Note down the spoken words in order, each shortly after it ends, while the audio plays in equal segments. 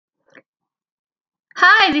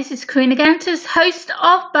Hi, this is Karina Gantus, host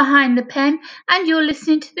of Behind the Pen, and you're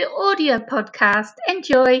listening to the audio podcast.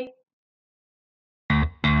 Enjoy.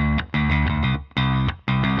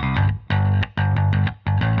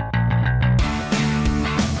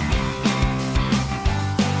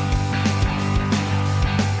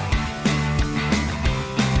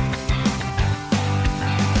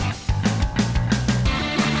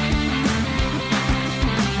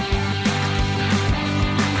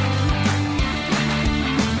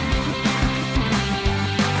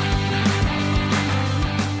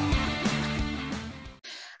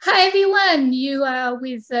 Hi everyone, you are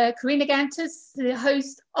with Karina Gantus, the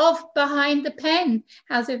host of Behind the Pen.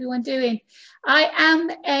 How's everyone doing? I am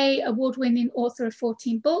an award-winning author of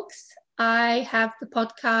 14 books. I have the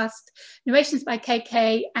podcast Narrations by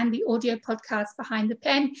KK and the audio podcast Behind the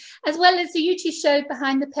Pen, as well as the YouTube show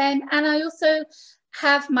Behind the Pen. And I also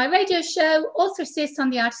have my radio show, Author Assist,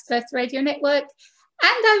 on the Artist First Radio Network.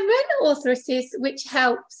 And I run Author Assist, which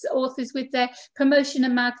helps authors with their promotion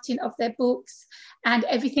and marketing of their books and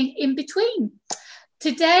everything in between.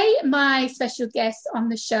 Today, my special guest on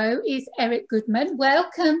the show is Eric Goodman.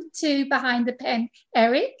 Welcome to Behind the Pen,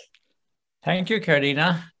 Eric. Thank you,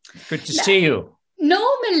 Karina. Good to see you.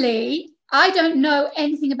 Normally, I don't know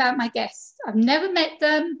anything about my guests. I've never met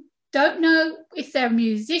them, don't know if they're a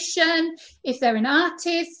musician, if they're an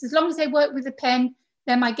artist. As long as they work with a pen,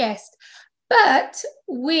 they're my guest. But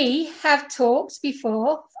we have talked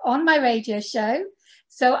before on my radio show,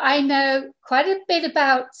 so I know quite a bit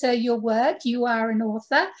about your work. You are an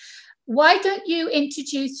author. Why don't you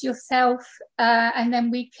introduce yourself and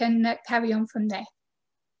then we can carry on from there?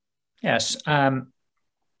 Yes.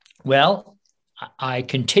 Well, I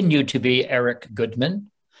continue to be Eric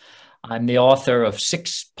Goodman. I'm the author of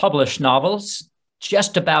 6 published novels,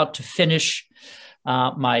 just about to finish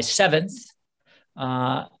my 7th,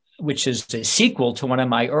 which is a sequel to one of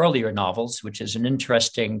my earlier novels, which is an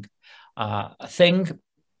interesting thing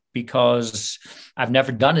because I've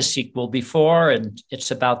never done a sequel before, and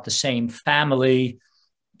it's about the same family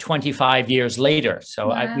 25 years later. So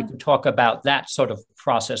wow. We can talk about that sort of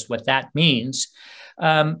process, what that means.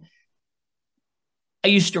 I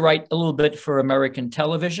used to write a little bit for American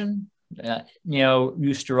television,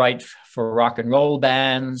 used to write for rock and roll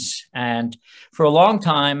bands, and for a long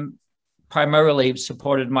time, primarily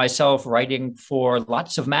supported myself writing for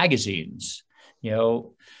lots of magazines,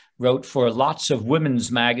 wrote for lots of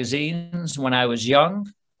women's magazines when I was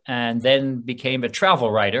young, and then became a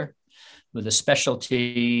travel writer with a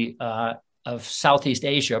specialty of Southeast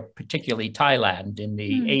Asia, particularly Thailand in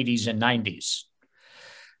the 80s and 90s.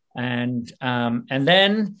 And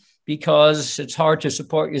then, because it's hard to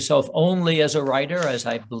support yourself only as a writer, as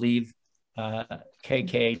I believe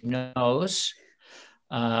KK knows,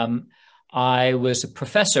 I was a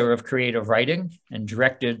professor of creative writing and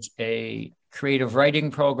directed a creative writing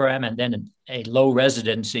program and then a low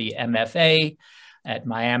residency MFA at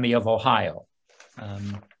Miami of Ohio.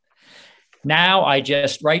 Now I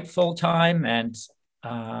just write full time, and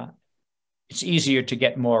it's easier to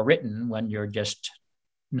get more written when you're just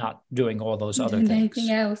not doing all those other things. Anything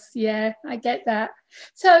else? Yeah, I get that.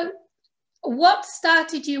 So what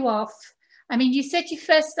started you off? I mean, you said you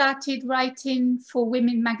first started writing for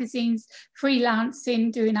women magazines,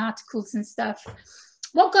 freelancing, doing articles and stuff.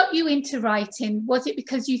 What got you into writing? Was it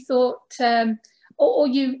because you thought, or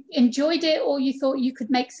you enjoyed it, or you thought you could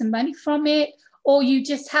make some money from it, or you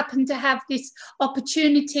just happened to have this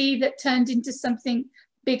opportunity that turned into something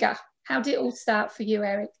bigger? How did it all start for you,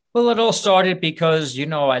 Eric? Well, it all started because,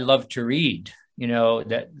 I love to read, in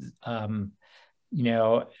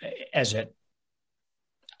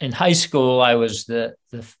high school, I was the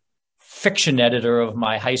fiction editor of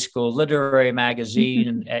my high school literary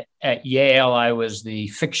magazine. At Yale, I was the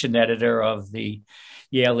fiction editor of the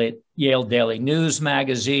Yale Daily News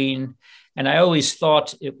magazine. And I always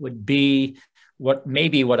thought it would be what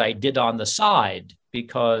I did on the side,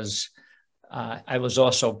 because I was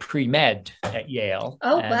also pre-med at Yale.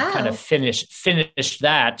 Oh, and wow. kind of finished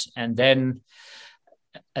that. And then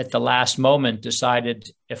at the last moment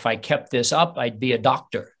decided if I kept this up, I'd be a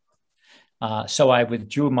doctor. So I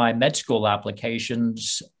withdrew my med school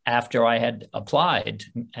applications after I had applied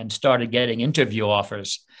and started getting interview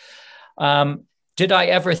offers. Did I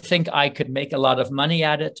ever think I could make a lot of money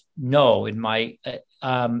at it? No.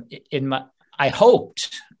 I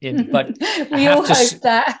hoped, but we all hoped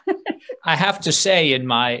that. I have to say, in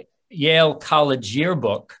my Yale College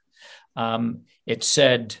yearbook, it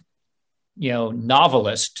said,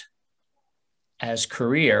 novelist as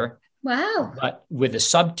career. Wow. But with a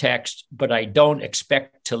subtext, but I don't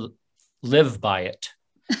expect to live by it.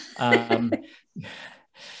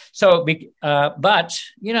 but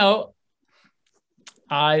you know,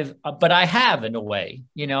 but I have, in a way,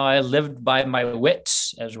 you know, I lived by my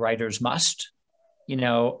wits, as writers must. You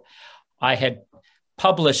know, I had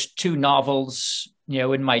published 2 novels, you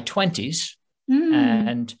know, in my 20s,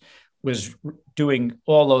 and was doing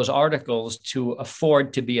all those articles to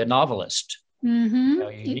afford to be a novelist. Mm-hmm. You know,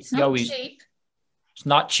 It's not cheap. It's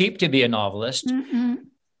not cheap to be a novelist. Mm-mm.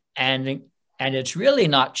 And it's really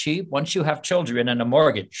not cheap once you have children and a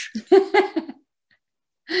mortgage.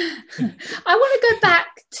 I want to go back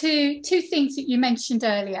to 2 things that you mentioned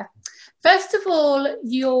earlier. First of all,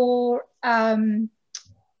 your holiday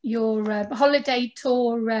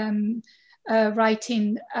tour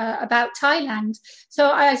writing about Thailand. So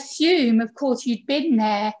I assume, of course, you'd been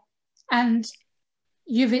there and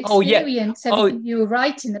you've experienced everything you were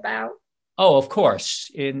writing about. Oh, of course.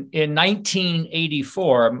 In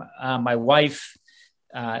 1984, my wife,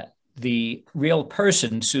 the real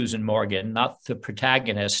person, Susan Morgan, not the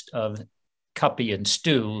protagonist of Cuppy and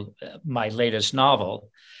Stew, my latest novel,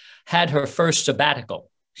 had her first sabbatical.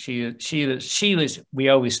 She was, we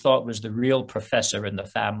always thought, was the real professor in the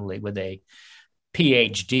family with a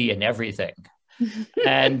PhD in everything.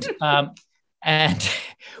 and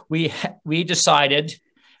we decided,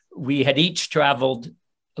 we had each traveled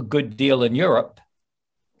a good deal in Europe,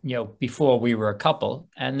 you know, before we were a couple.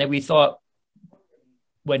 And then we thought,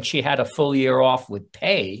 when she had a full year off with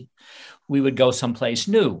pay, we would go someplace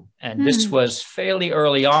new. And this was fairly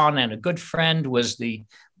early on. And a good friend was the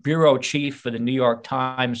bureau chief for the New York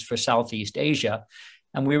Times for Southeast Asia.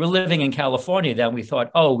 And we were living in California then. We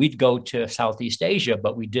thought, oh, we'd go to Southeast Asia,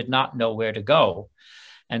 but we did not know where to go.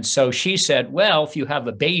 And so she said, well, if you have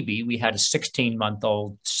a baby, we had a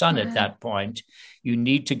 16-month-old son at that point, you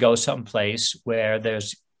need to go someplace where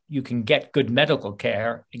you can get good medical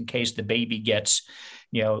care in case the baby gets,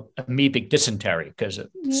 you know, amoebic dysentery, because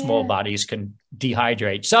small bodies can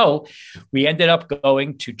dehydrate. So we ended up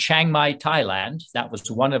going to Chiang Mai, Thailand. That was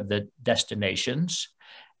one of the destinations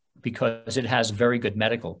because it has very good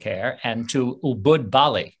medical care, and to Ubud,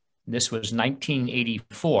 Bali. This was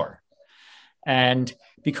 1984. And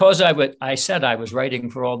because I said I was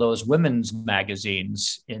writing for all those women's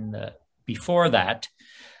magazines before that,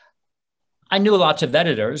 I knew lots of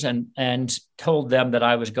editors and told them that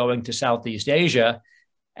I was going to Southeast Asia,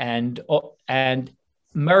 and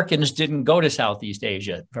Americans didn't go to Southeast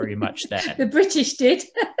Asia very much then. The British did.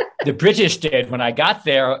 The British did. When I got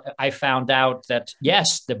there, I found out that,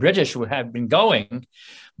 yes, the British have been going,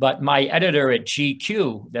 but my editor at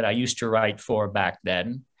GQ that I used to write for back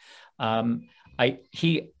then,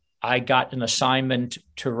 I got an assignment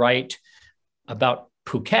to write about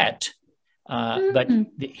Phuket, but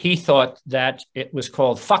he thought that it was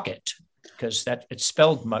called Fuck It, because it's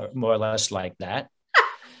spelled more or less like that.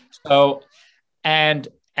 So, and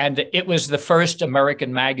it was the first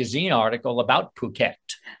American magazine article about Phuket.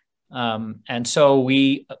 And so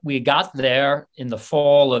we got there in the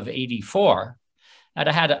fall of '84, and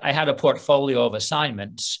I had a portfolio of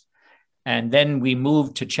assignments. And then we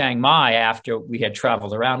moved to Chiang Mai after we had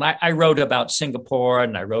traveled around. I wrote about Singapore,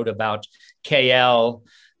 and I wrote about KL,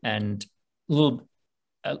 and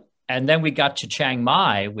then we got to Chiang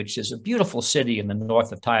Mai, which is a beautiful city in the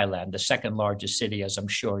north of Thailand, the second largest city, as I'm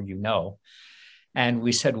sure you know. And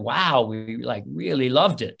we said, wow, we really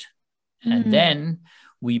loved it. And then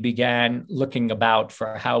we began looking about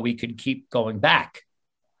for how we could keep going back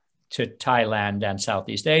to Thailand and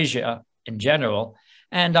Southeast Asia in general.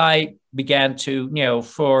 And I began to, you know,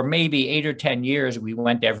 for maybe 8 or 10 years, we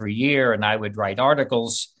went every year, and I would write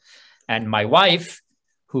articles. And my wife,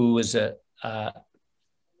 who was a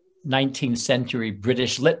 19th century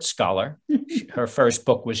British lit scholar, her first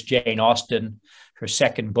book was Jane Austen. Her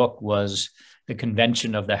second book was The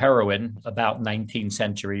Convention of the Heroine, about 19th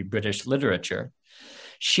century British literature.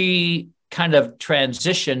 She kind of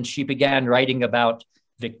transitioned. She began writing about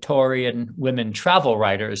Victorian women travel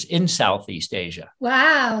writers in Southeast Asia.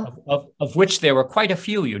 Wow. Of which there were quite a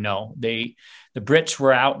few, you know. The Brits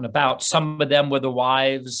were out and about. Some of them were the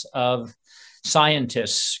wives of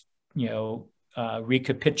scientists, you know,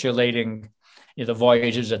 recapitulating, you know, the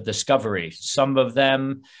voyages of discovery. Some of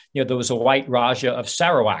them, you know, there was a white Raja of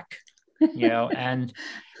Sarawak, you know, and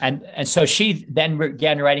so she then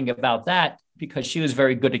began writing about that because she was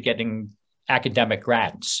very good at getting academic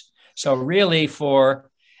grants. So really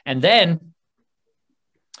and then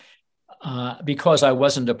because I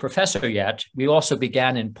wasn't a professor yet, we also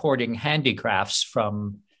began importing handicrafts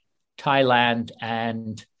from Thailand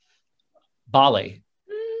and Bali,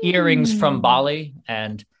 earrings from Bali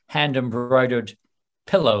and hand embroidered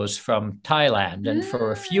pillows from Thailand. And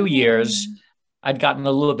for a few years, I'd gotten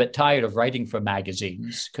a little bit tired of writing for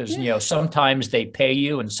magazines because, sometimes they pay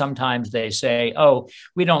you and sometimes they say, oh,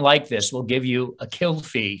 we don't like this. We'll give you a kill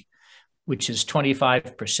fee, which is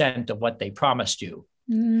 25% of what they promised you.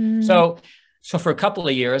 So for a couple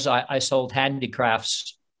of years, I sold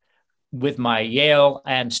handicrafts with my Yale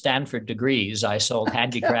and Stanford degrees. I sold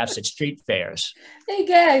handicrafts at street fairs. There you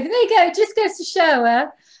go. There you go. Just goes to show, huh?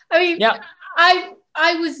 I mean, yeah.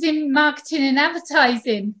 I was in marketing and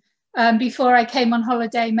advertising before I came on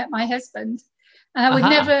holiday and met my husband. And I would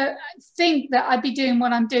never think that I'd be doing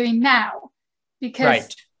what I'm doing now,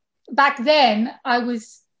 because back then I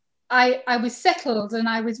was settled, and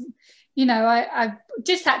I was, I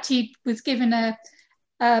just actually was given a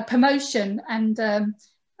promotion, and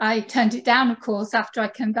I turned it down, of course, after I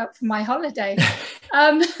came back from my holiday.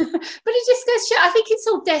 But it just goes to show, I think it's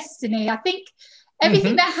all destiny. I think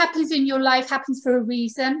everything that happens in your life happens for a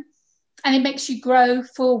reason, and it makes you grow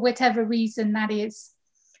for whatever reason that is.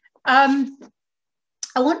 I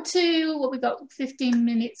want to, we got 15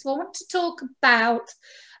 minutes. Well, I want to talk about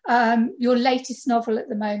your latest novel at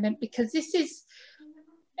the moment, because this is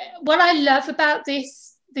what I love about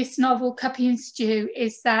this novel, Cuppy and Stew,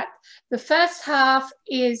 is that the first half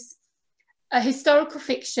is a historical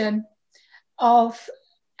fiction of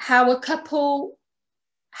how a couple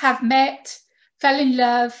have met, fell in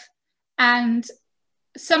love, and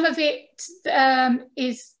some of it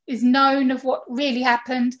is known of what really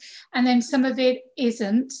happened, and then some of it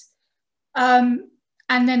isn't. And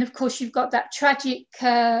then, of course, you've got that tragic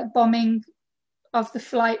bombing of the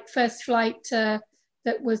first flight that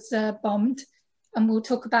was bombed, and we'll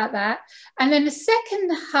talk about that. And then the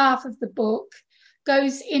second half of the book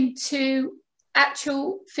goes into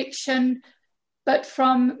actual fiction, but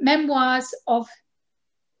from memoirs of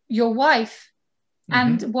your wife,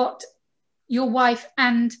 and what your wife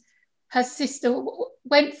and her sister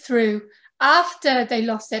went through after they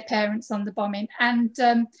lost their parents on the bombing. And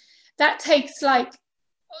that takes, like,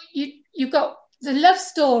 you got the love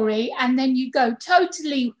story, and then you go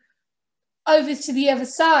totally over to the other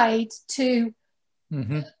side to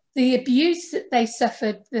the abuse that they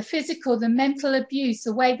suffered, the physical, the mental abuse,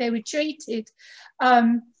 the way they were treated.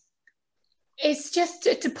 It's just,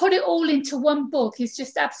 to put it all into one book is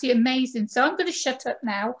just absolutely amazing. So I'm going to shut up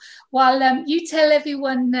now while you tell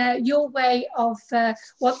everyone your way of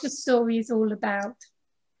what the story is all about.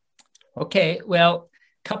 Okay, well,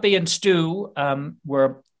 Cuppy and Stew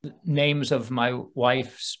were names of my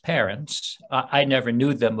wife's parents. I never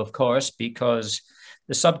knew them, of course, because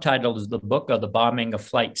the subtitle of the book are The Bombing of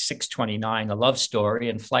Flight 629, a love story.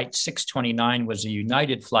 And Flight 629 was a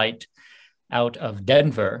United flight out of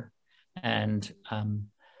Denver. And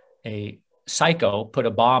a psycho put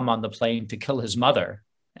a bomb on the plane to kill his mother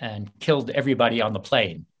and killed everybody on the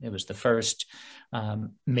plane. It was the first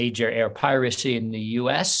major air piracy in the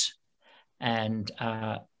US. And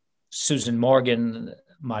Susan Morgan,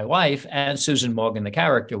 my wife, and Susan Morgan, the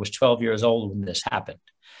character, was 12 years old when this happened.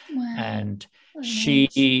 Wow. And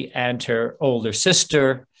she and her older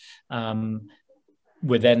sister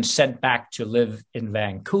were then sent back to live in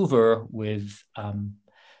Vancouver with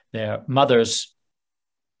their mother's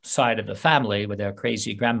side of the family, with their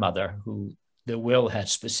crazy grandmother, who the will had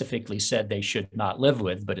specifically said they should not live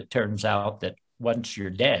with. But it turns out that once you're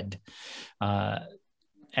dead, and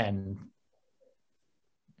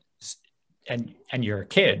you're a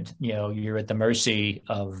kid, you're at the mercy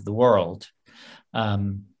of the world.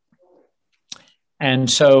 And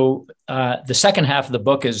so the second half of the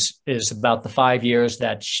book is about the 5 years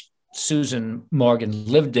that Susan Morgan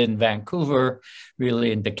lived in Vancouver,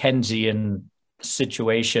 really in Dickensian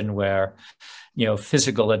situation where,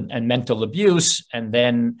 physical and mental abuse, and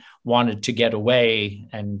then wanted to get away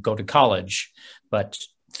and go to college. But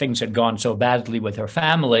things had gone so badly with her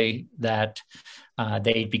family that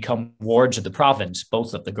they'd become wards of the province,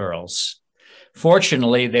 both of the girls.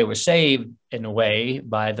 Fortunately, they were saved in a way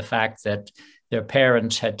by the fact that their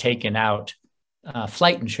parents had taken out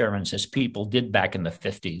flight insurance, as people did back in the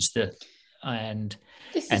 50s.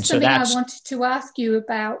 This is something I wanted to ask you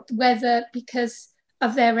about, whether, because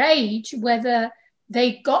of their age, whether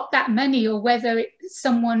they got that money, or whether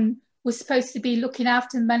someone was supposed to be looking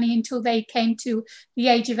after the money until they came to the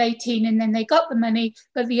age of 18, and then they got the money,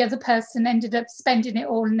 but the other person ended up spending it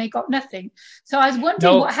all and they got nothing. So I was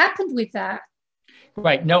wondering what happened with that.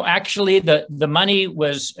 Right. No, actually, the money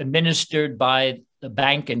was administered by the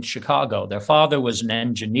bank in Chicago. Their father was an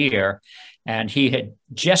engineer, and he had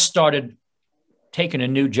just started taking a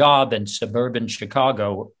new job in suburban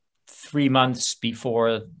Chicago 3 months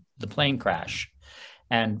before the plane crash.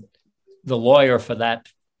 And the lawyer for that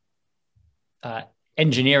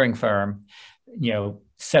engineering firm,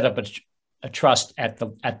 set up a trust at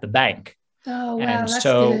the bank. Oh, wow, And that's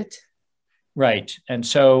so, good. right. And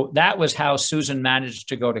so that was how Susan managed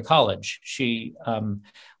to go to college. She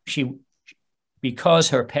because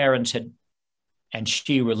her parents and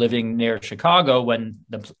she were living near Chicago when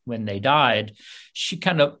they died, she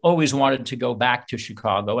kind of always wanted to go back to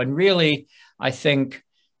Chicago. And really, I think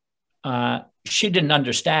she didn't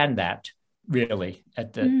understand that really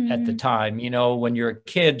at the time. You know, when you're a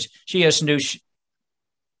kid, she just knew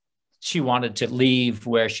she wanted to leave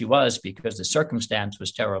where she was because the circumstance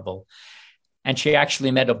was terrible. And she actually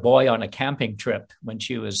met a boy on a camping trip when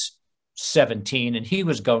she was 17, and he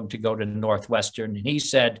was going to go to Northwestern. And he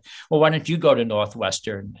said, well, why don't you go to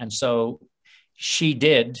Northwestern? And so she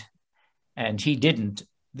did, and he didn't,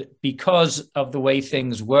 because of the way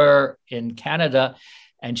things were in Canada.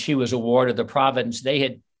 And she was a ward of the province. They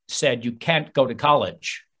had said, you can't go to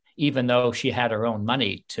college, even though she had her own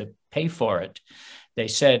money to pay for it. They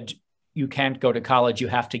said, you can't go to college, you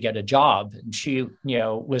have to get a job. And she, you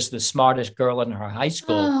know, was the smartest girl in her high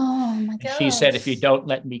school. Oh my God. She said, if you don't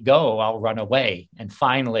let me go, I'll run away. And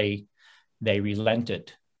finally, they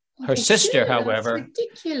relented. Her sister, however, that's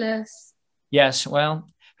ridiculous. Yes, well,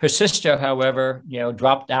 her sister, however, you know,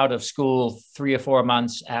 dropped out of school 3 or 4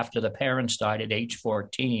 months after the parents died at age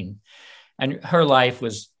 14. And her life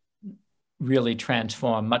was really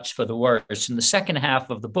transformed, much for the worse. And the second half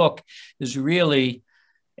of the book is really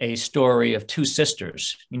a story of two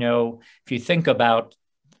sisters. You know, if you think about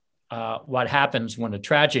what happens when a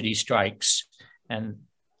tragedy strikes, and,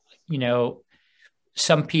 you know,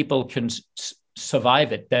 some people can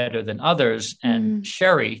survive it better than others. And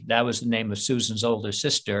Sherry, that was the name of Susan's older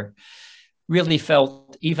sister, really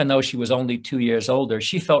felt, even though she was only 2 years older,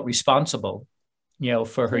 she felt responsible, you know,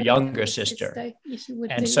 for her younger sister.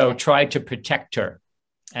 And so tried to protect her.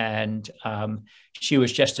 And she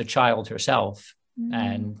was just a child herself.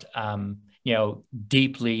 And, you know,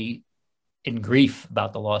 deeply in grief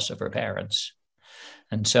about the loss of her parents.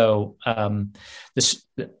 And so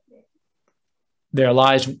their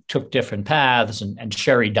lives took different paths, and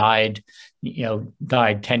Sherry died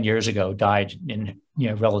 10 years ago, died in, you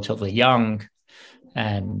know, relatively young,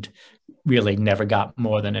 and really never got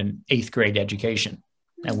more than an 8th grade education.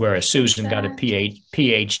 And whereas Susan got a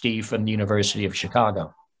PhD from the University of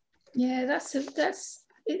Chicago. Yeah,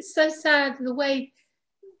 it's so sad the way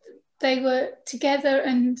they were together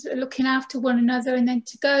and looking after one another, and then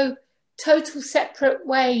to go total separate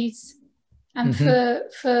ways, and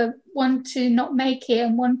for one to not make it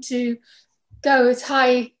and one to go as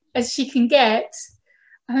high as she can get.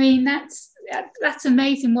 I mean, that's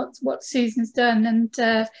amazing what Susan's done,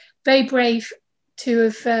 and very brave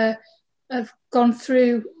to have gone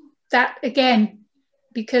through that again,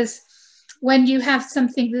 because when you have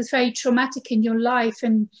something that's very traumatic in your life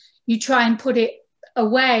and you try and put it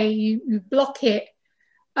away, you block it,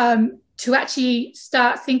 to actually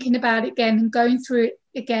start thinking about it again and going through it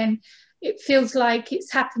again, it feels like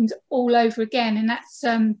it's happened all over again. And that's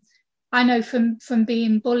I know from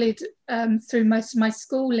being bullied through most of my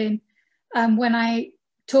schooling, when I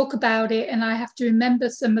talk about it and I have to remember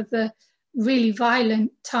some of the really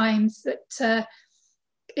violent times, that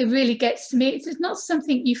it really gets to me. It's not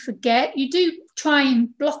something you forget. You do try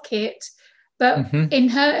and block it, but in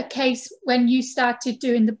her case, when you started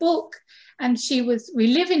doing the book and she was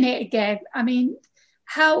reliving it again, I mean,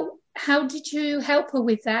 how did you help her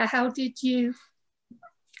with that? How did you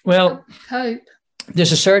cope?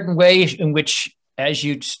 There's a certain way in which, as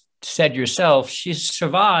you said yourself, she's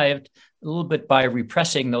survived a little bit by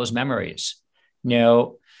repressing those memories, you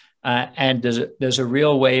know. And there's a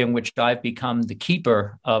real way in which I've become the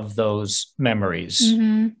keeper of those memories,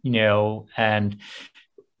 you know, and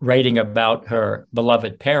writing about her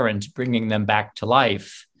beloved parents, bringing them back to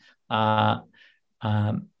life. I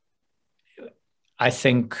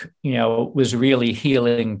think, you know, it was a really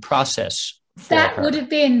healing process for her. Would have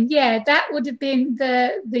been, that would have been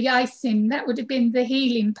the icing. That would have been the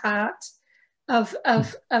healing part of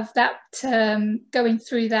that, going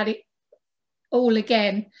through that all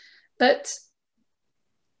again. But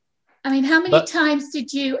I mean, how many times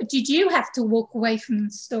did you have to walk away from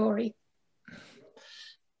the story?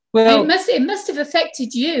 Well, it must have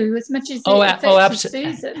affected you as much as it affected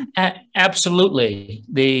Susan. Absolutely.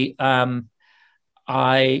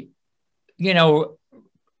 You know,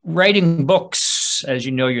 writing books, as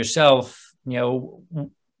you know yourself, you know,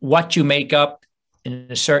 what you make up in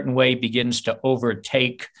a certain way begins to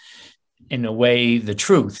overtake, in a way, the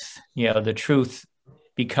truth. You know, the truth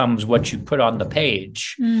becomes what you put on the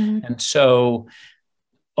page. And so,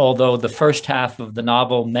 although the first half of the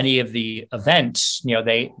novel, many of the events, you know,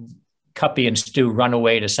 Cuppy and Stu run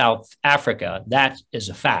away to South Africa. That is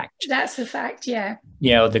a fact. That's a fact, yeah.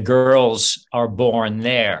 You know, the girls are born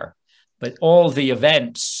there. But all the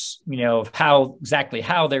events, you know, of exactly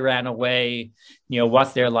how they ran away, you know,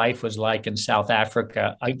 what their life was like in South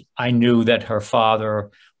Africa. I knew that her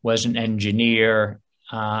father was an engineer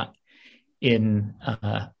in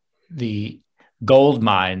the gold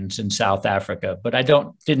mines in South Africa, but I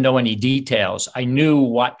didn't know any details. I knew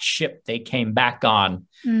what ship they came back on.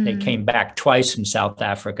 They came back twice from South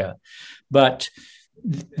Africa, but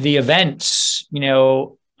the events, you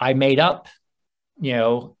know, I made up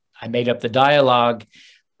the dialogue,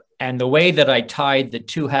 and the way that I tied the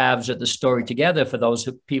two halves of the story together for those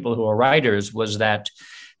people who are writers was that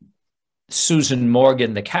Susan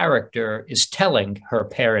Morgan, the character, is telling her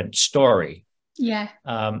parents' story. Yeah.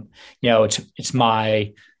 You know, it's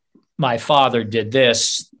my father did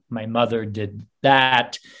this, my mother did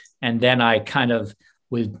that, and then I kind of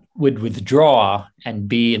would withdraw and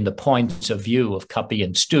be in the points of view of Cuppy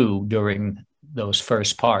and Stu during those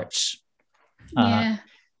first parts. Yeah.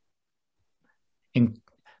 And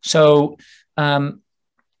so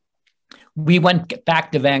we went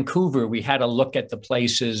back to Vancouver. We had a look at the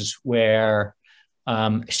places where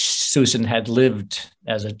Susan had lived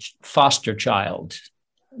as a foster child.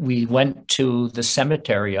 We went to the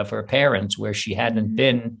cemetery of her parents where she hadn't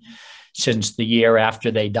been since the year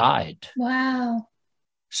after they died. Wow.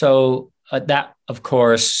 So that, of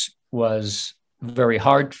course, was very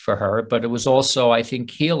hard for her, but it was also, I think,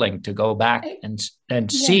 healing to go back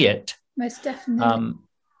and see it. Most definitely.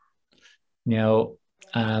 You know,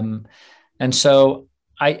 and so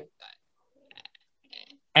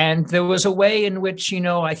and there was a way in which, you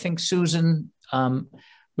know, I think Susan,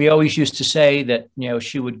 we always used to say that, you know,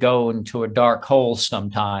 she would go into a dark hole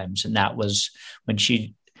sometimes. And that was when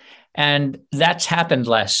and that's happened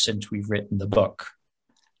less since we've written the book.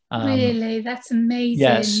 Really? That's amazing.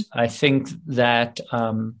 Yes, I think that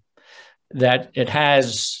that it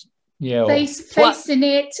has, you know, facing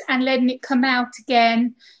it and letting it come out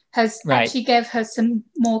again has actually gave her some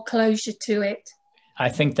more closure to it. I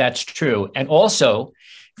think that's true. And also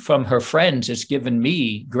from her friends, it's given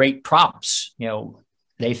me great props. You know,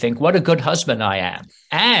 they think, what a good husband I am.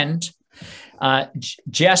 And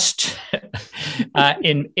just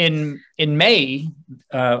in May,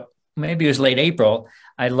 maybe it was late April,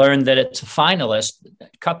 I learned that it's a finalist.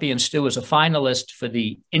 Cuppy and Stu is a finalist for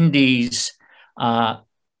the Indies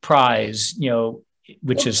prize, you know,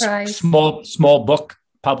 which is small book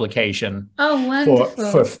publication. Oh,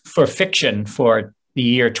 wonderful. For fiction for the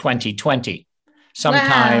year 2020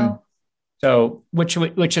 sometime. Wow. So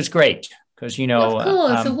which is great because, you know, of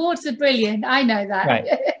course, awards are brilliant. I know that. Right.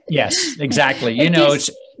 Yes, exactly.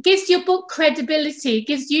 Gives your book credibility. It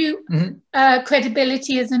gives you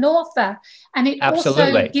credibility as an author, and it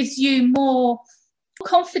also gives you more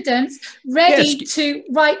confidence, ready to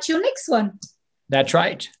write your next one. That's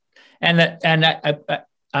right.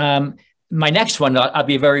 My next one, I'll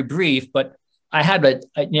be very brief, but I had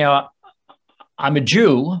I'm a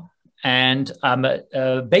Jew and I'm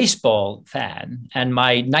a baseball fan. And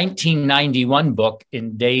my 1991 book,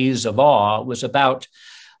 In Days of Awe, was about,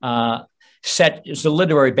 it's a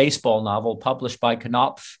literary baseball novel published by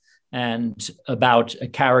Knopf and about a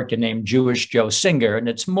character named Jewish Joe Singer. And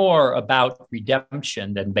it's more about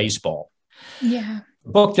redemption than baseball. Yeah.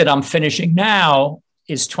 The book that I'm finishing now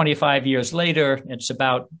is 25 years later. It's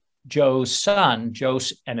about Joe's son. Joe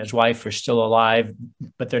and his wife are still alive,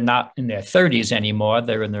 but they're not in their 30s anymore.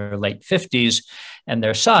 They're in their late 50s. And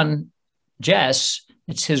their son, Jess,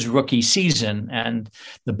 it's his rookie season. And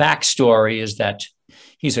the backstory is that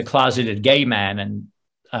he's a closeted gay man, and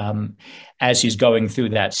as he's going through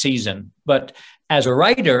that season. But as a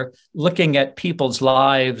writer, looking at people's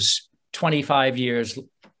lives 25 years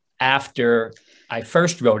after I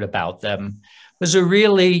first wrote about them was a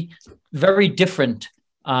really very different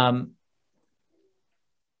act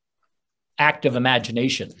of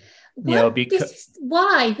imagination.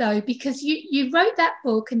 Why though? Because you wrote that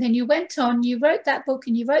book and then you went on, you wrote that book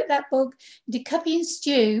and you wrote that book, you did Cuppy and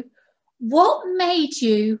Stu. What made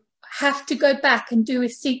you have to go back and do a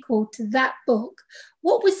sequel to that book?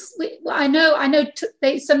 What was, I know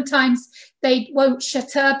sometimes they won't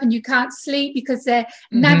shut up and you can't sleep because they're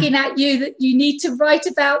nagging at you that you need to write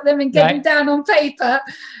about them and get them down on paper.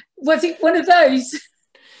 Was it one of those?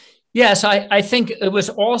 Yes, I think it was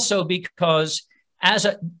also because as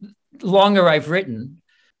longer I've written,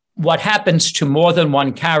 what happens to more than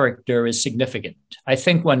one character is significant. I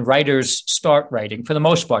think when writers start writing, for the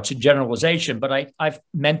most part, it's a generalization, but I've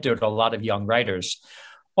mentored a lot of young writers.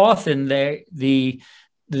 Often there's the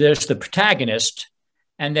protagonist,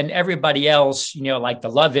 and then everybody else, like the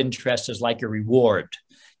love interest is like a reward,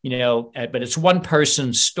 but it's one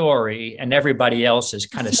person's story and everybody else is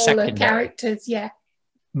kind of secondary characters. Yeah.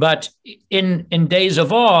 But in Days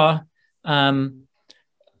of Awe,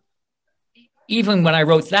 even when I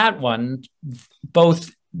wrote that one,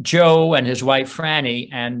 both Joe and his wife Franny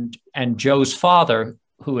and Joe's father,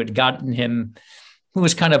 who had gotten him, who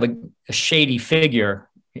was kind of a shady figure.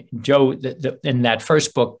 Joe, in that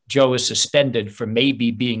first book, Joe was suspended for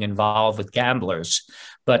maybe being involved with gamblers,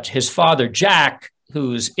 but his father, Jack,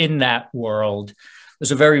 who's in that world,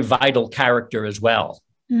 was a very vital character as well.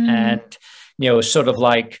 And, sort of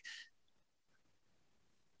like,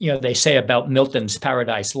 they say about Milton's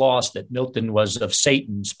Paradise Lost that Milton was of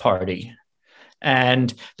Satan's party.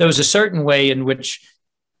 And there was a certain way in which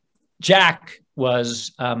Jack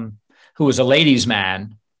was, who was a ladies'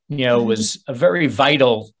 man, was a very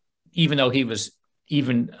vital, even though he was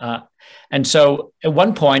and so at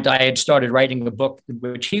one point I had started writing a book in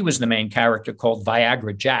which he was the main character called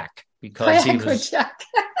Viagra Jack, because Jack.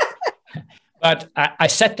 But I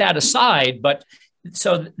set that aside. But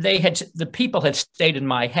so the people had stayed in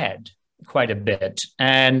my head quite a bit.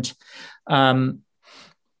 And one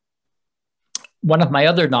of my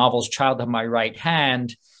other novels, Child of My Right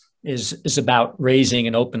Hand, is about raising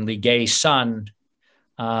an openly gay son.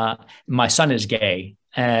 My son is gay.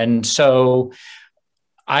 And so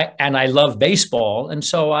I love baseball. And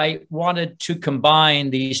so I wanted to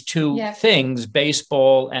combine these two things,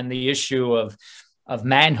 baseball and the issue of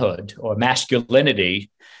manhood or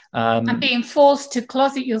masculinity. And being forced to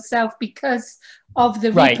closet yourself because of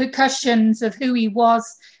the repercussions of who he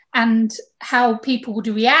was and how people would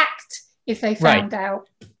react if they found out.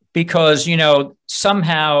 Because,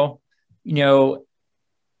 somehow, to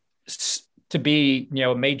be,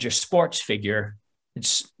 a major sports figure,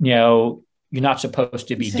 it's, you're not supposed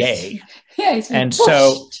to be gay. And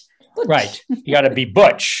so, you got to be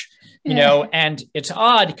butch, and it's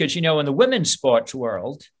odd because, in the women's sports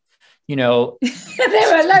world, there are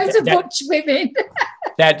loads of butch women.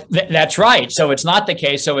 That's right. So it's not the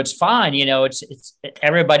case. So it's fine. It's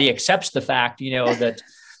everybody accepts the fact, that,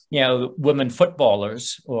 women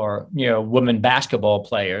footballers or, women basketball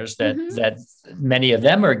players, that many of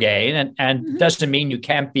them are gay, and doesn't mean you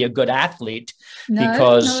can't be a good athlete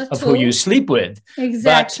because of who you sleep with.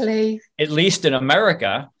 Exactly. But at least in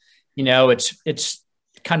America, it's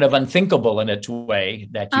kind of unthinkable in its way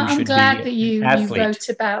that you should be. I'm glad that you wrote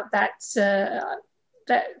about that.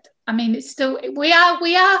 It's still, we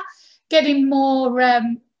are getting more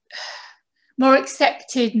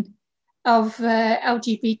accepting of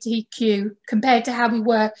LGBTQ compared to how we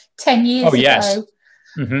were 10 years ago.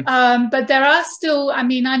 But there are still, I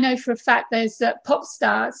know for a fact there's pop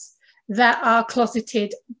stars that are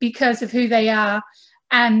closeted because of who they are,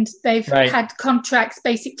 and they've had contracts.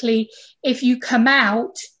 Basically, if you come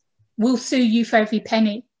out, we'll sue you for every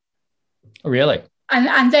penny. Really?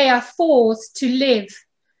 And they are forced to live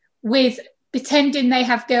with pretending they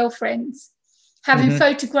have girlfriends, having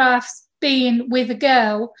photographs being with a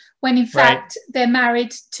girl when in fact they're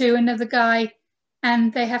married to another guy,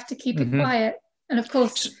 and they have to keep it quiet. And of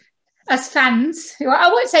course, as fans, I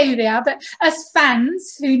won't say who they are, but as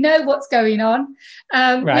fans who know what's going on,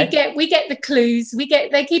 we get the clues.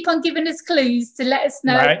 They keep on giving us clues to let us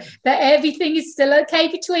know that everything is still okay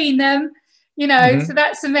between them. So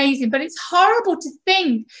that's amazing. But it's horrible to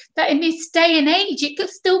think that in this day and age, it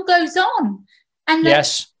still goes on. And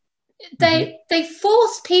they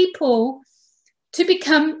force people to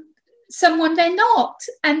become someone they're not.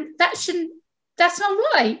 And that's not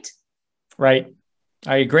right. Right.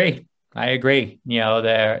 I agree.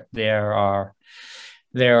 There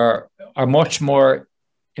are much more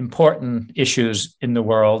important issues in the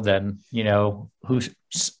world than, who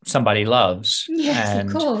somebody loves. Yes, and,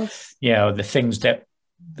 of course. The things that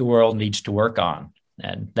the world needs to work on.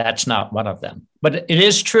 And that's not one of them. But it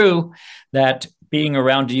is true that being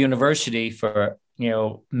around a university for,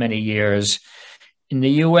 many years in the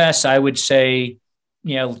US, I would say,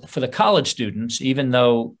 for the college students, even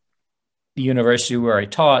though the university where I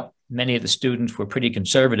taught, many of the students were pretty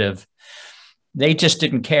conservative, they just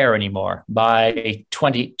didn't care anymore. By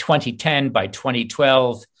 2010, by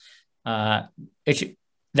 2012, that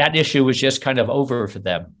issue was just kind of over for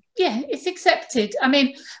them. Yeah, it's accepted.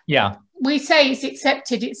 We say it's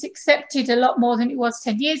accepted. It's accepted a lot more than it was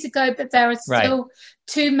 10 years ago, but there are still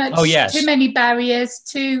too many barriers,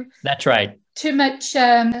 That's right. Too much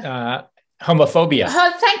homophobia.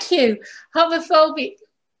 Thank you. Homophobic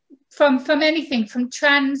from anything, from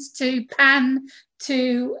trans to pan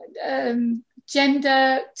to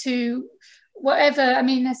gender to whatever. I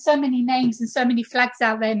mean, there's so many names and so many flags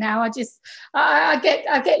out there now. I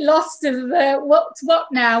get lost of what's what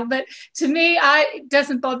now. But to me, it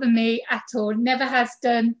doesn't bother me at all. It never has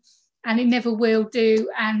done, and it never will do.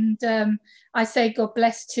 And I say God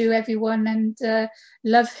bless to everyone, and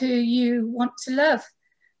love who you want to love.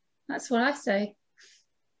 That's what I say.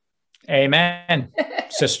 Amen,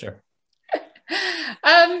 sister.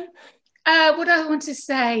 What I want to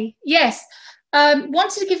say, yes,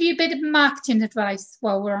 wanted to give you a bit of marketing advice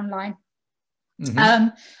while we're online. Mm-hmm.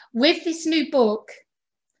 With this new book,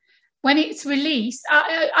 when it's released,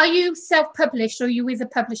 are you self-published or are you with a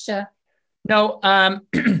publisher? No,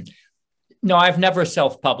 no, I've never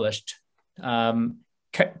self-published.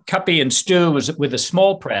 Cuppy and Stew was with a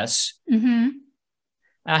small press. Mm-hmm.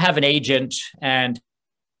 I have an agent, and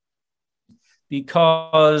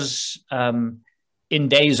because in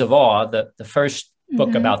Days of Awe, the first book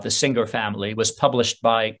mm-hmm. about the Singer family was published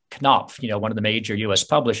by Knopf, one of the major U.S.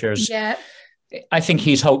 publishers. Yeah, I think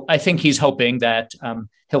he's hoping that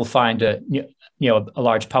he'll find a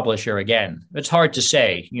large publisher again. It's hard to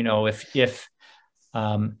say,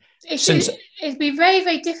 it'd be very,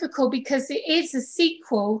 very difficult because it is a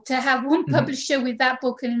sequel. To have one publisher mm-hmm. with that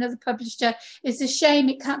book and another publisher, it's a shame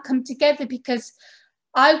it can't come together, because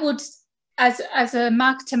I would, as a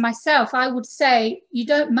marketer myself, I would say you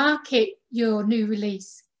don't market your new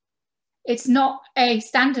release. It's not a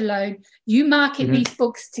standalone. You market mm-hmm. these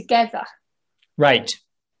books together. Right.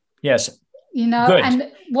 Yes. Good. And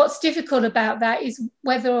what's difficult about that is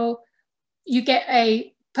whether you get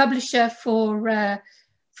a publisher for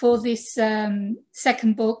this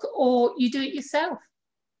second book, or you do it yourself.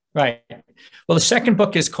 Right. Well, the second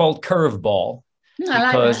book is called Curveball.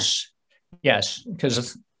 Because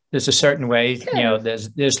there's a certain way,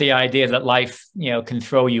 there's the idea that life, can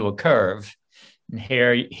throw you a curve. And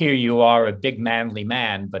here you are, a big manly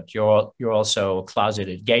man, but you're also a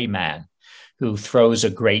closeted gay man who throws a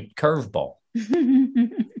great curveball.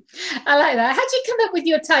 I like that. How do you come up with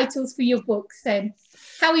your titles for your books then?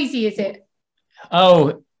 How easy is it?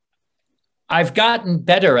 Oh, I've gotten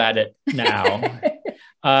better at it now.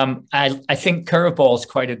 I think Curveball is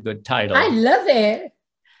quite a good title. I love it.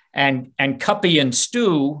 And Cuppy and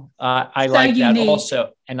Stew, I so like unique. That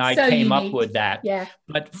also. And I came up with that. Yeah.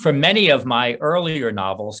 But for many of my earlier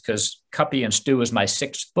novels, because Cuppy and Stew is my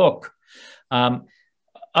sixth book,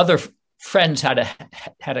 other friends had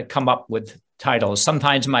to come up with titles.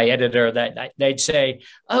 Sometimes my editor, they'd say,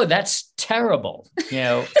 "Oh, that's terrible,"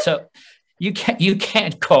 So you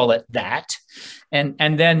can't call it that. And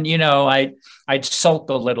then I'd sulk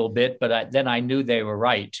a little bit, but then I knew they were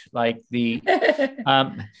right. Like my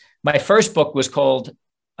first book was called,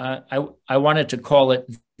 I wanted to call it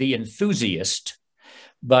The Enthusiast,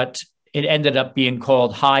 but it ended up being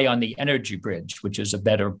called High on the Energy Bridge, which is a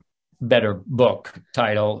better book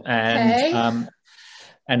title. And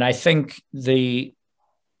and I think the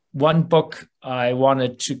one book I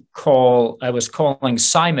was calling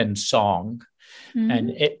Simon's Song. Mm-hmm. And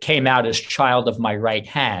it came out as Child of My Right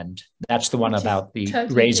Hand. That's the one about the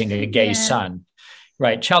totally raising a gay son.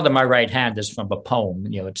 Right. Child of My Right Hand is from a poem.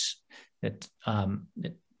 It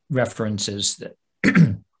references that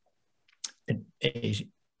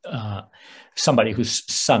somebody whose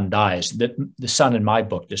son dies. The son in my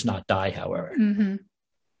book does not die, however. Mm-hmm.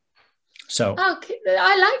 So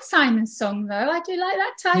I like Simon's Song, though. I do like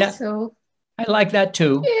that title. Yeah, I like that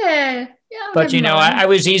too. Yeah. But I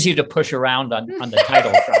was easy to push around on the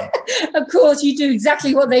title front. Of course, you do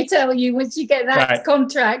exactly what they tell you once you get that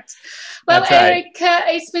contract. Well, that's Eric,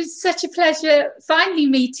 it's been such a pleasure finally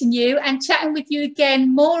meeting you and chatting with you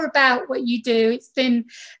again more about what you do. It's been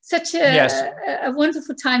such a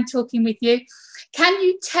wonderful time talking with you. Can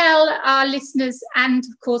you tell our listeners and,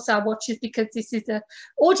 of course, our watchers, because this is an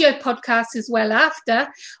audio podcast as well after,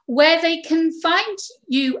 where they can find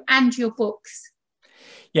you and your books?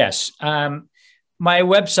 Yes. My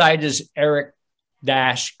website is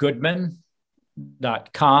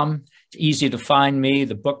eric-goodman.com. It's easy to find me.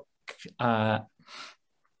 The book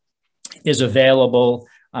is available,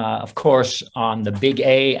 of course, on the Big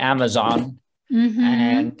A Amazon. Mm-hmm.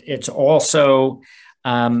 And it's also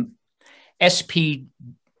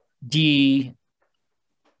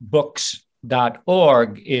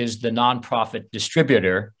spdbooks.org is the nonprofit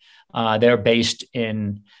distributor. They're based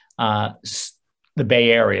in the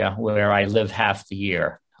Bay Area, where I live half the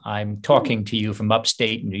year. I'm talking to you from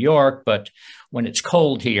upstate New York, but when it's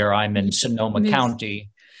cold here, I'm in Sonoma County.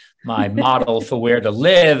 My model for where to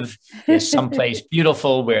live is someplace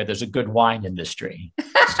beautiful where there's a good wine industry.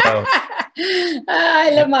 So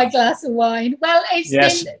I love my glass of wine. Well, it's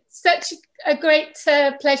Yes. been such a great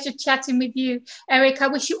pleasure chatting with you, Eric. I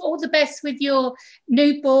wish you all the best with your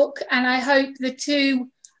new book, and I hope the two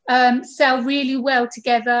sell really well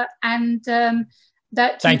together, and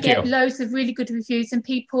that you get loads of really good reviews and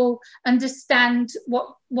people understand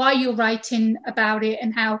why you're writing about it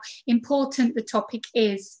and how important the topic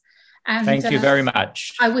is. And thank you very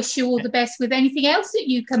much. I wish you all the best with anything else that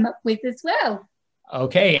you come up with as well.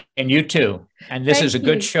 Okay, and you too. And this is a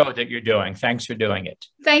good show that you're doing. Thanks for doing it.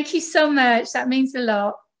 Thank you so much. That means a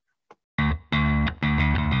lot.